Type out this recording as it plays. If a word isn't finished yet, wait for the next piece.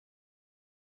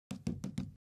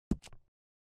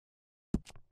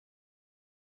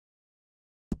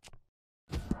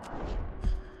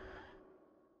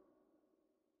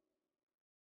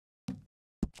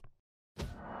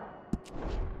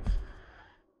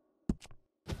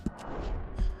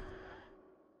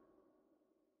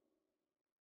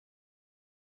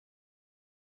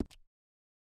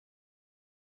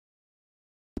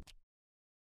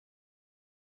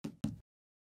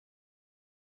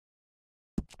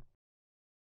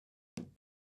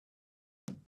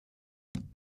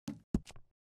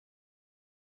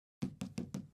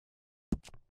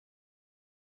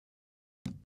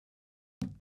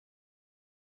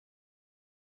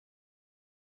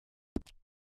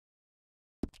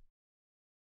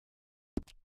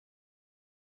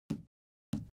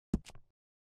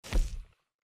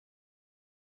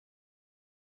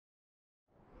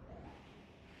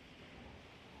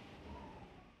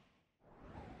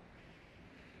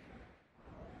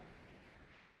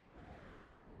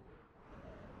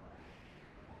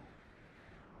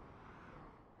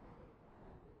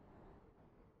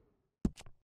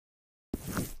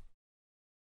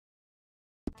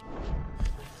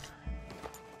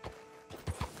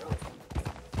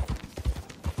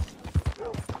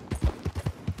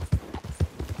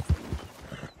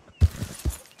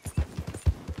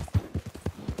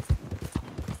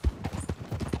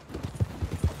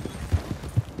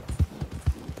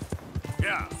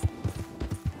Yeah.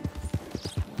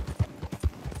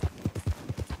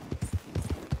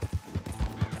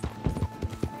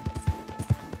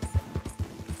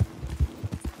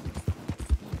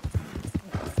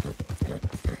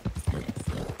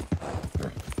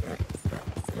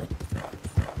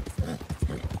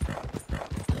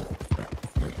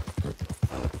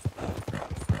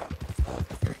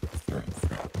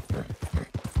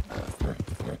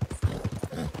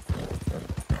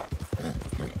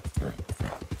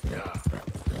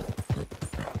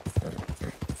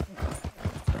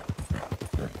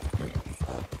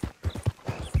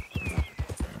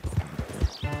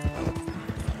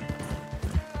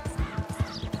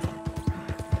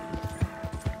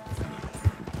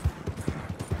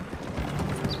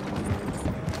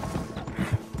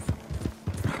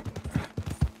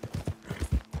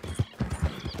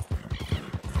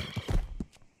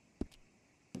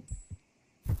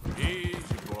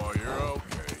 Easy, boy. You're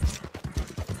okay.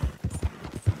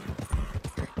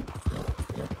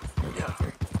 Yeah.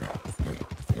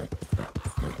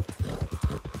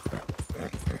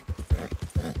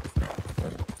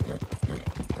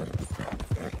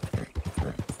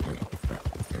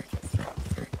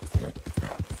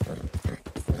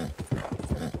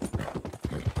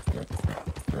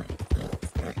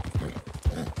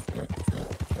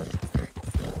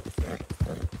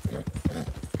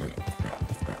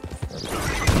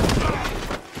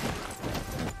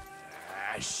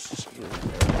 Ah, shit.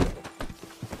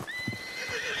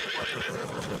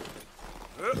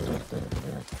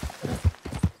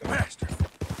 Master.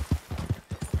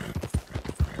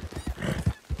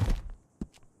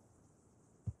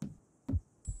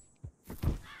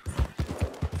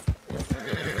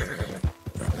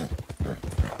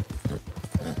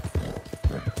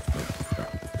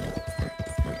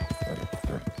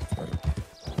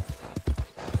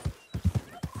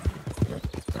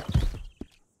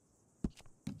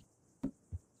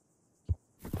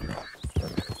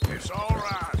 It's all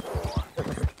right, boy.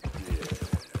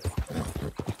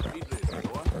 Yeah. Keep this,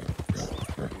 boy.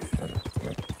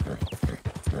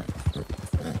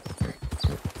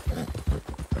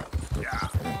 Yeah.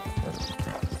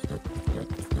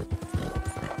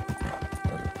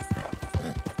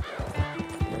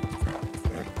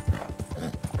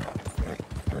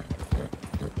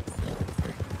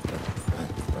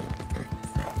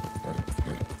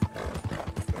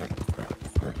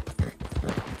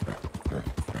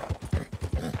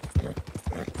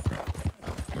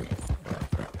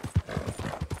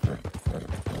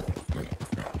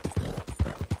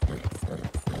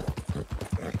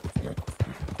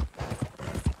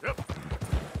 Yep.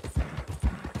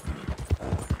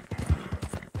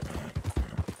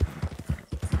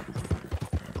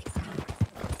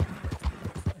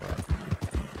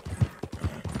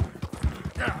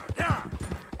 Yeah, yeah.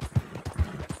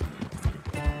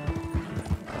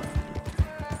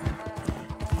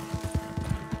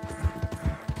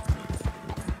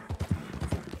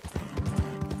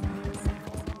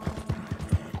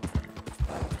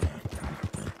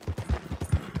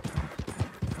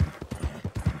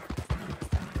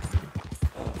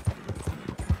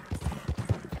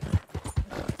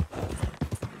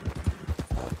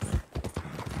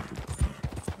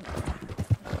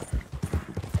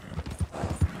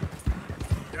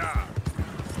 Yeah.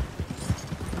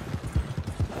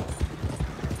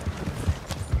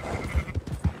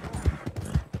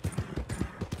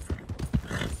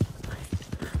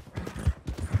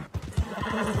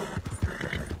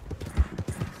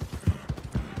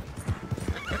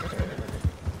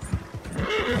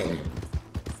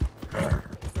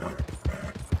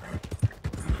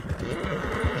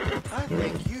 I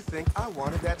think you think I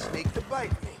wanted that snake to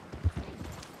bite me.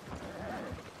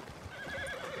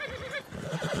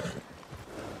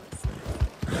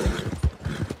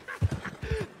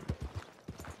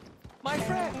 My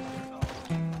friend!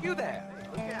 You there!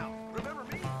 Look out. Remember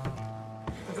me?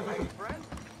 Hey, friend?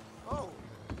 Oh.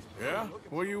 Yeah?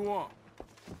 What do you want?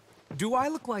 Do I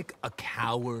look like a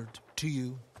coward to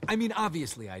you? I mean,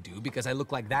 obviously I do, because I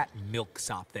look like that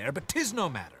milksop there, but 'tis no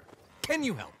matter. Can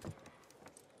you help?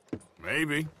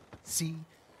 Maybe. See?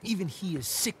 Even he is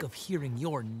sick of hearing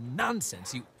your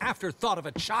nonsense, you afterthought of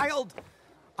a child.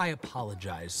 I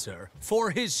apologize, sir,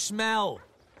 for his smell.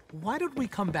 Why don't we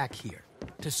come back here?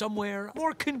 To somewhere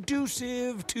more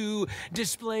conducive to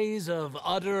displays of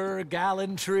utter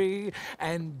gallantry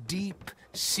and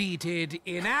deep-seated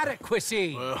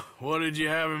inadequacy. Well, what did you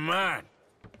have in mind?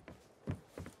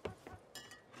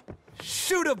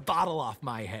 Shoot a bottle off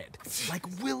my head, like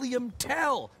William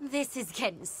Tell. This is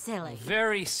getting silly.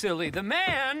 Very silly. The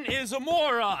man is a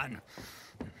moron.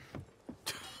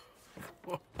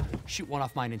 Shoot one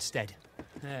off mine instead.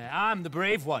 I'm the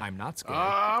brave one. I'm not scared.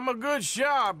 I'm a good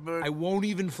shot, but I won't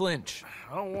even flinch.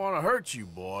 I don't want to hurt you,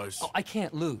 boys. Oh, I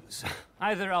can't lose.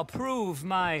 Either I'll prove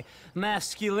my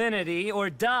masculinity or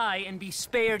die and be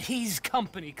spared his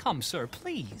company. Come, sir,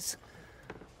 please.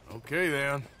 Okay,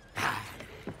 then.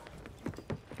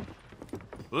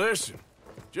 Listen,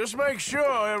 just make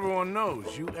sure everyone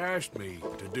knows you asked me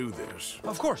to do this.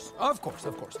 Of course, of course,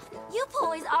 of course. You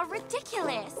boys are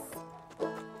ridiculous.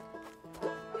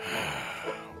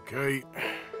 Okay.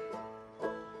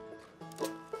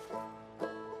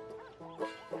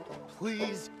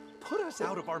 Please, put us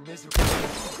out of our misery.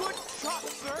 Good shot,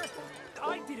 sir.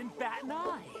 I didn't bat an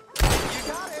eye. You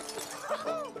got it.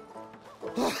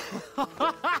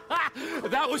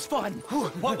 That was fun.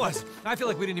 What was? I feel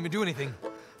like we didn't even do anything.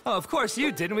 Oh, of course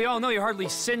you didn't. We all know you're hardly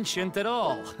sentient at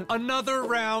all. Another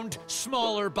round,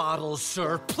 smaller bottles,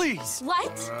 sir. Please.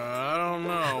 What? I don't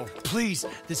know. Please.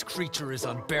 This creature is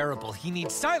unbearable. He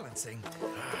needs silencing.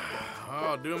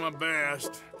 I'll do my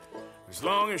best. As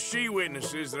long as she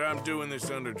witnesses that I'm doing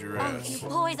this under Oh, duress. you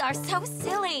boys are so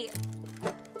silly.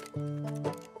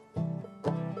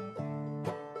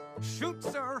 Shoot,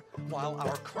 sir, while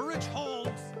our courage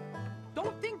holds.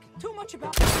 Don't think too much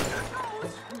about it.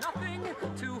 There's nothing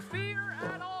to fear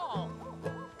at all.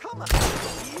 Come on.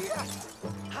 Yes.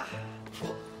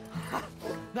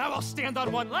 Now I'll stand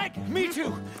on one leg. Me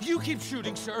too. You keep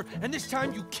shooting, sir, and this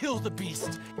time you kill the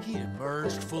beast. He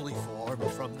emerged fully formed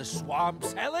from the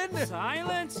swamps, Helen.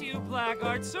 Silence, you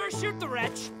blackguard. Sir, shoot the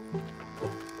wretch.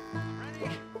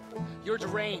 Ready? You're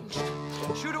deranged.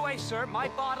 Shoot away, sir. My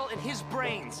bottle and his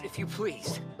brains, if you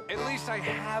please. At least I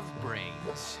have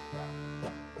brains.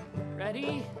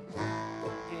 Ready?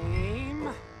 Aim.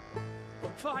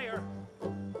 Fire.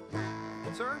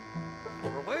 Sir,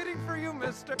 we're waiting for you,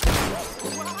 mister.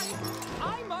 Well,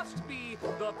 I must be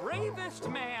the bravest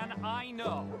man I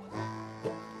know.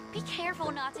 Be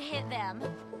careful not to hit them.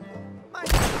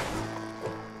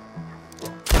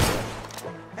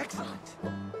 Excellent.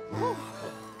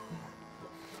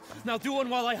 Now do one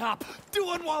while I hop. Do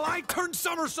one while I turn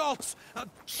somersaults.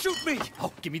 Shoot me.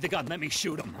 Oh, give me the gun. Let me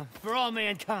shoot him. For all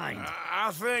mankind.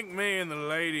 I think me and the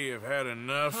lady have had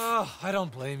enough. Oh, I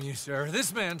don't blame you, sir.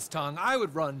 This man's tongue, I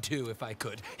would run too if I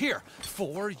could. Here,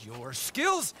 for your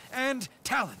skills and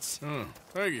talents.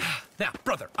 Thank you. Now,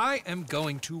 brother, I am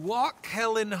going to walk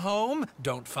Helen home.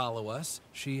 Don't follow us.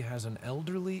 She has an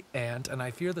elderly aunt, and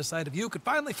I fear the sight of you could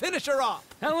finally finish her off.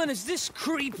 Helen, is this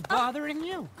creep bothering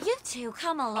you? You two,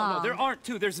 come Oh, along. no, there aren't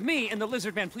two. There's me and the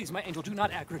lizard man. Please, my angel, do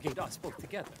not aggregate us both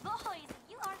together. Boys,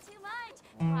 you are too much.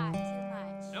 You are too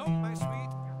much. No, my sweet.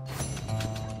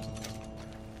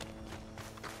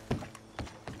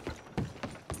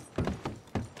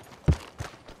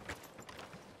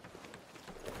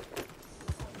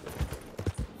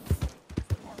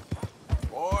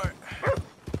 Boy.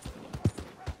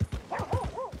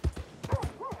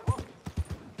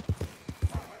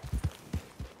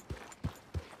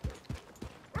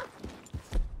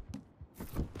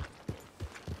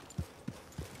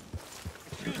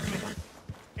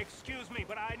 Excuse me,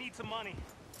 but I need some money.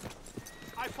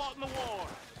 I fought in the war.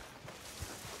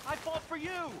 I fought for you.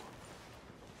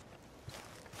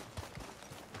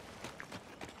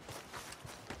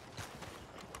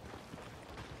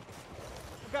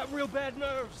 I've got real bad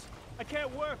nerves. I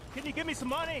can't work. Can you give me some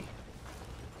money?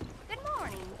 Good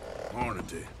morning. Morning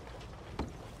to you.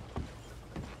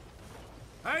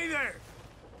 Hey there!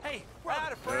 Hey,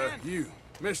 brother. You,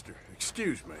 mister,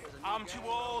 excuse me. I'm too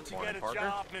old to get a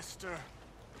job, mister.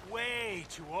 Way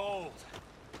too old.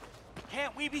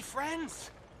 Can't we be friends?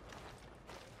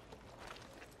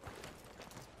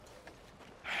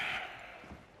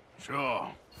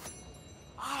 Sure.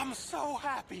 I'm so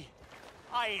happy.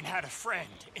 I ain't had a friend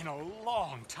in a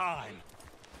long time.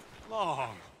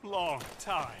 Long, long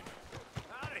time.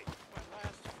 Howdy. My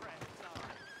last friend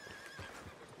died.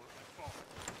 It wasn't my fault.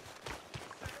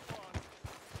 Second one.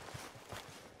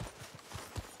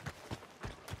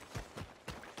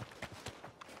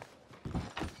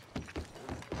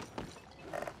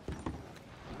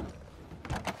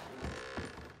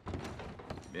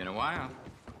 Been a while.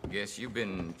 Guess you've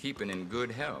been keeping in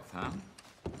good health, huh?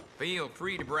 Feel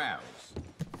free to browse.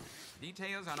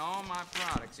 Details on all my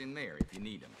products in there if you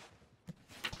need them.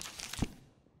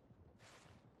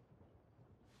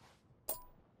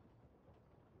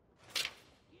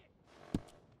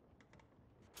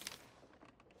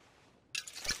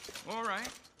 All right.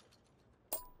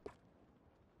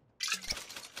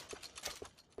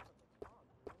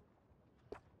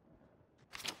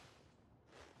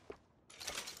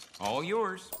 All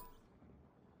yours.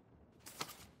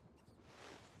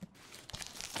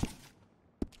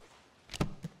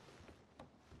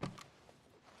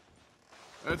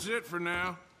 That's it for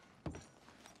now.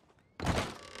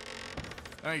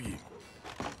 Thank you.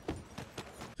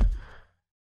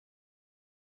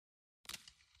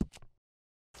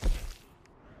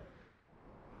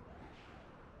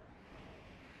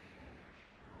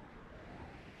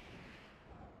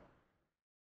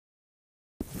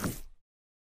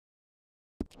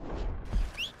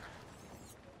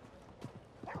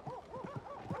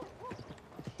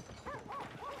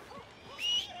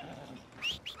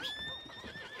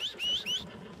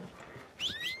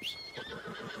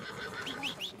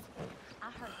 I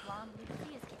heard blonde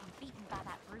Lucy is getting beaten by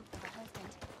that brute for her husband.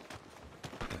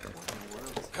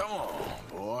 Come on,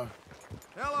 boy.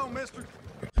 Hello, mister.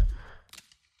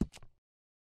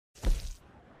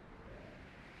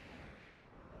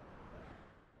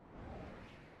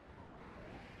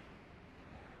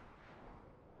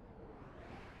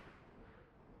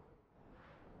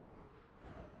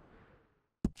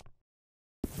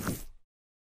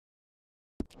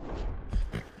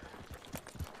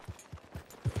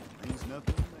 Means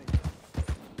nothing to me.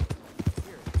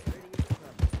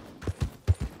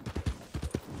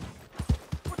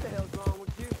 What the hell's wrong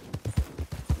with you?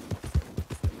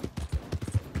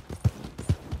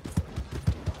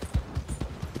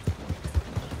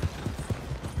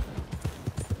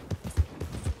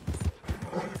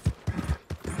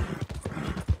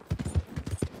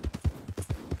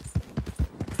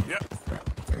 Yep.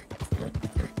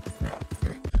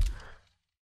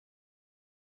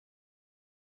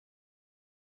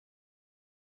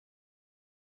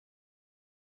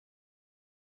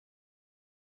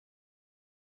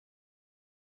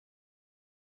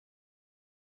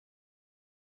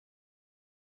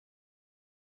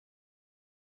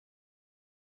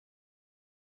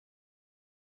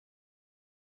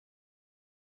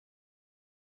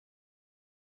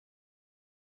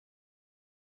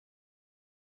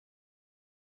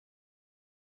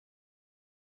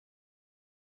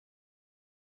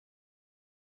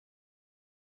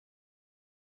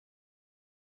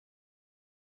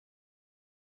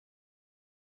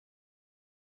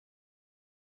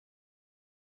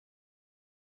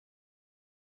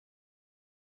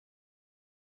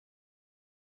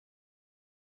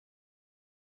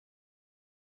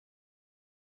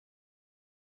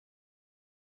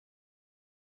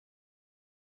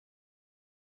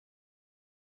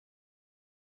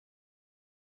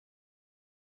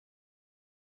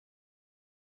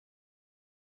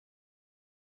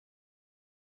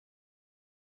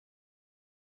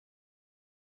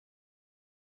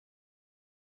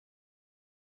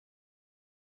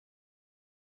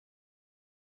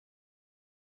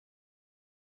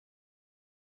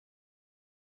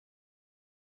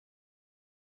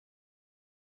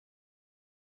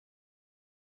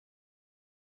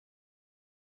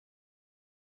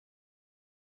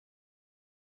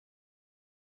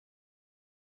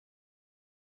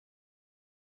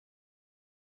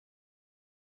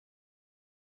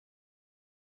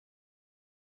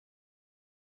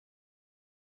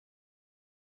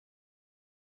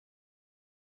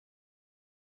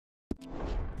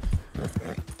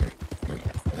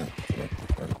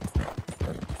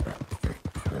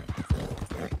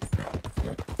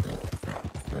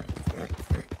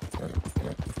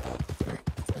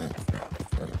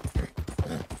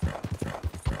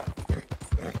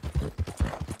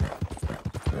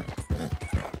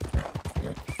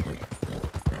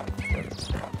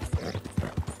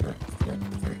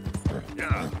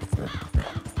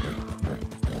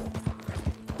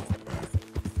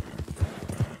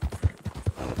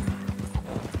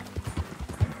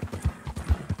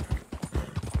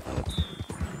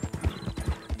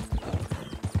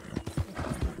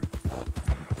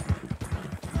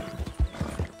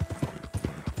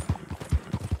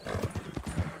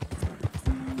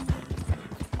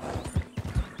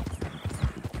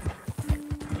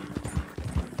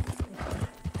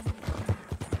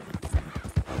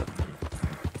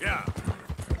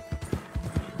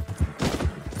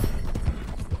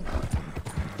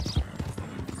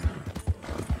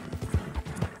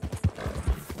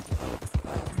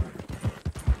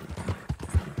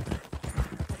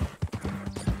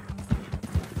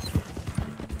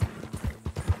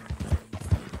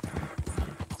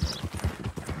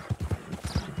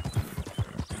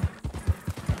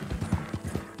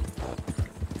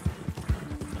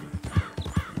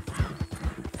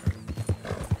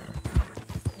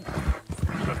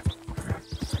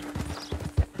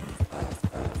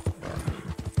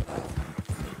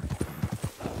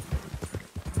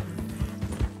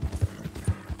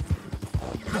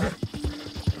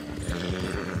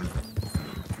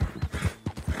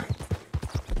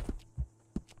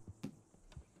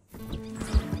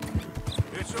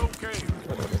 cave.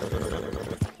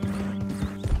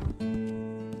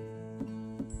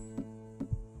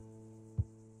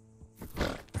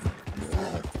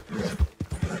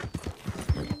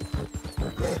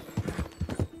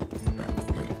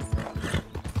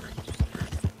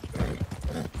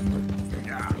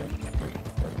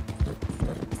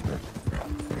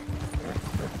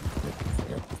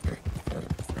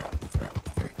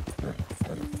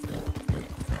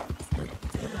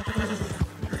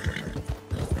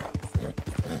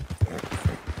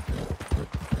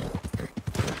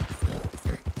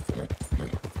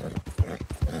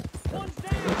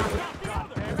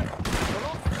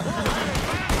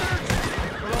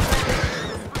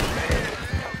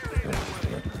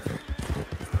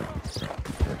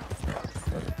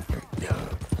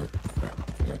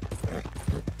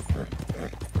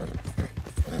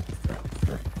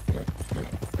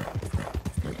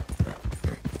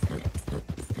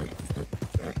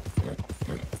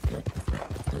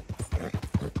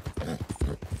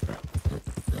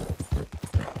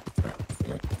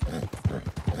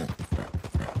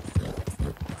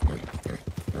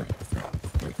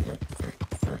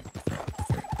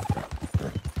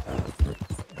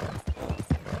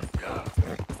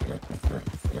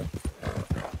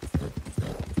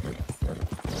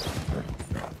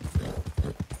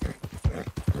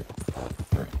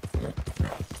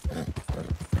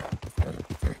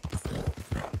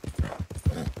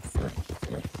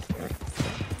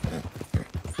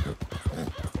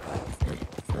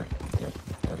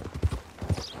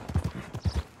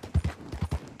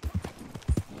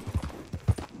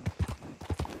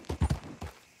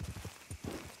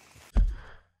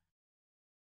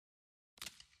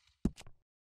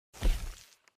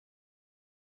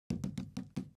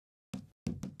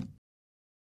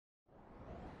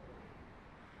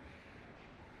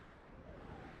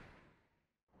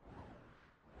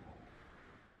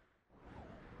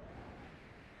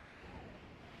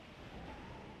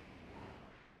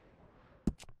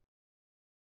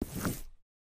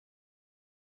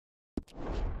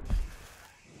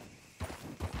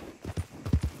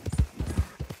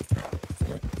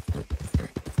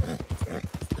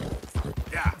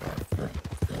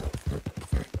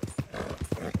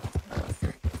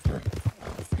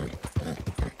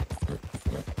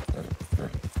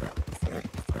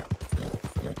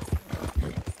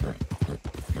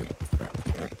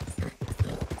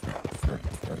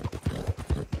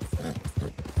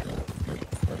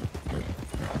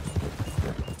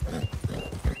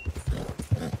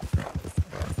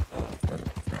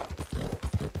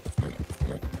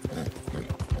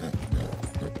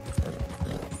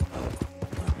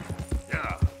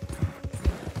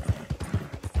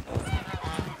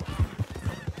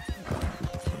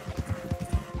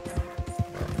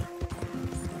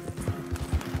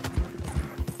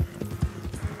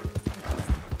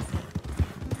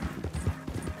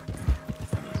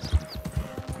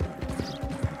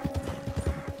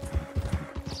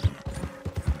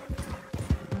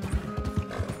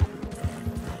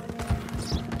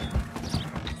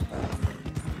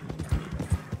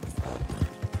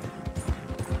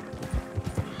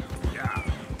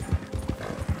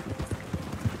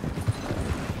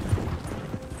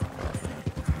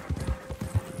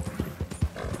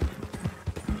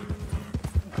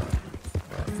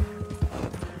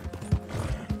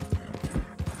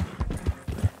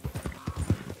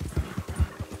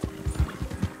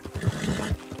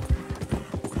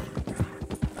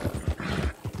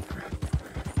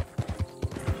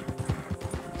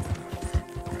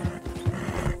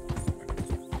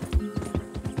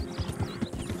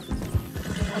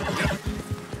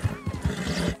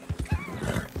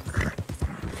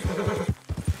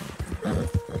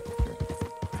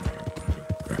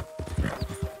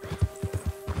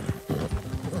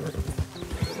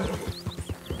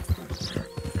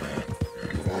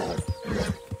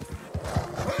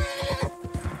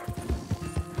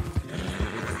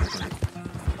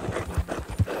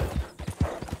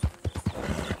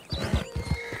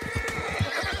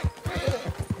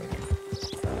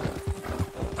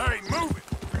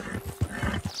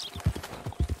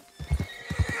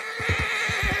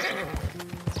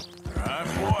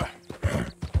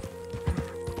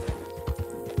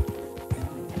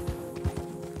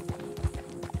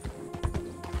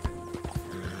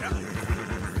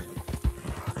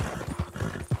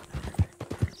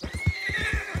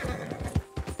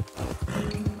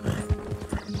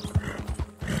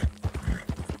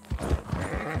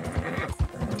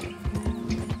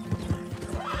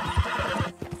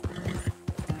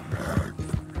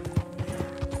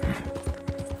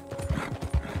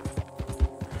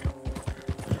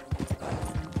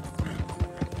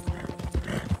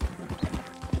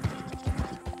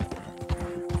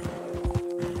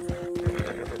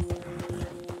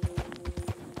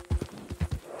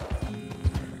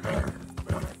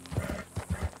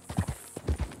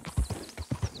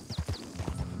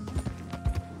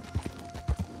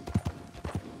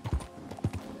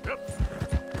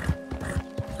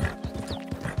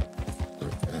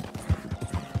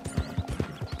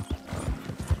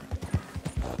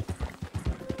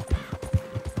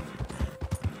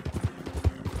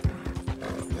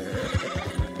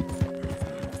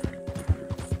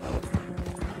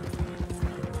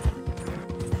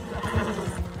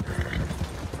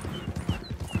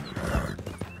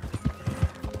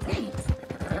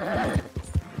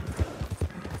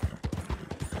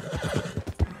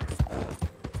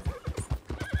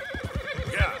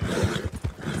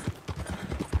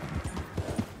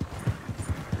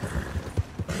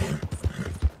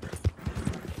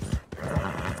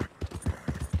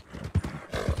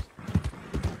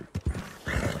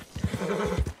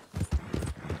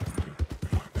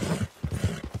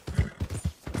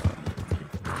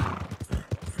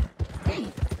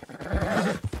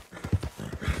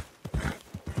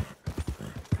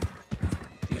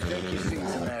 think you've seen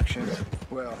some action.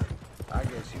 Well, I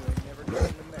guess you ain't never been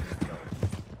to Mexico.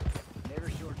 Never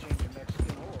shortchange a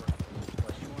Mexican whore,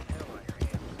 unless you want hell on your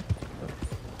hands.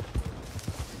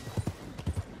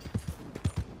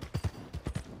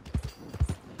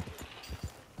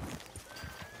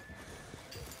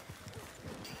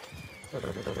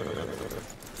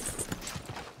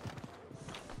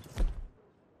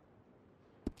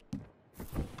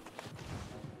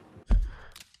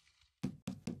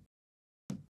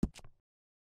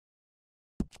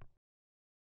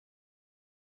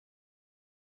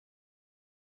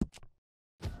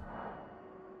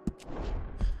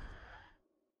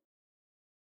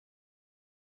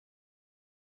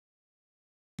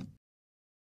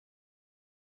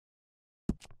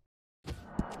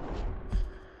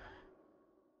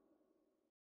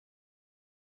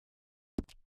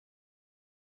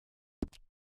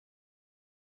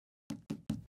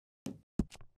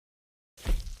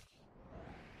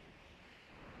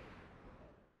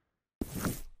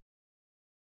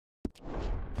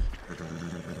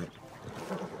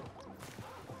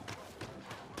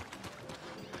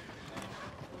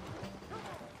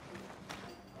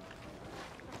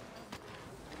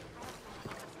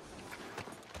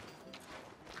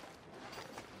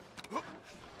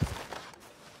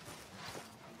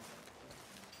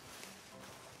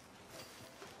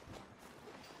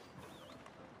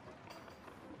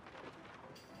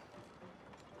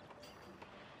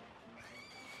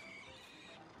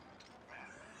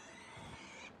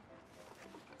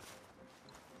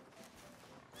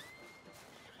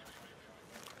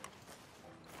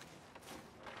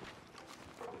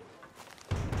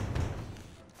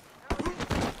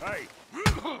 Hey!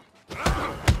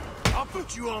 I'll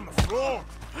put you on the floor!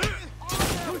 Get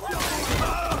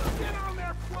on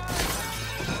there,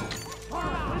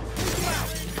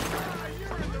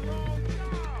 you're in the wrong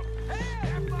job! Hey,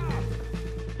 F up!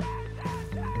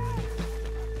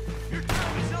 You're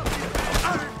telling me something, you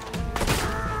bastard!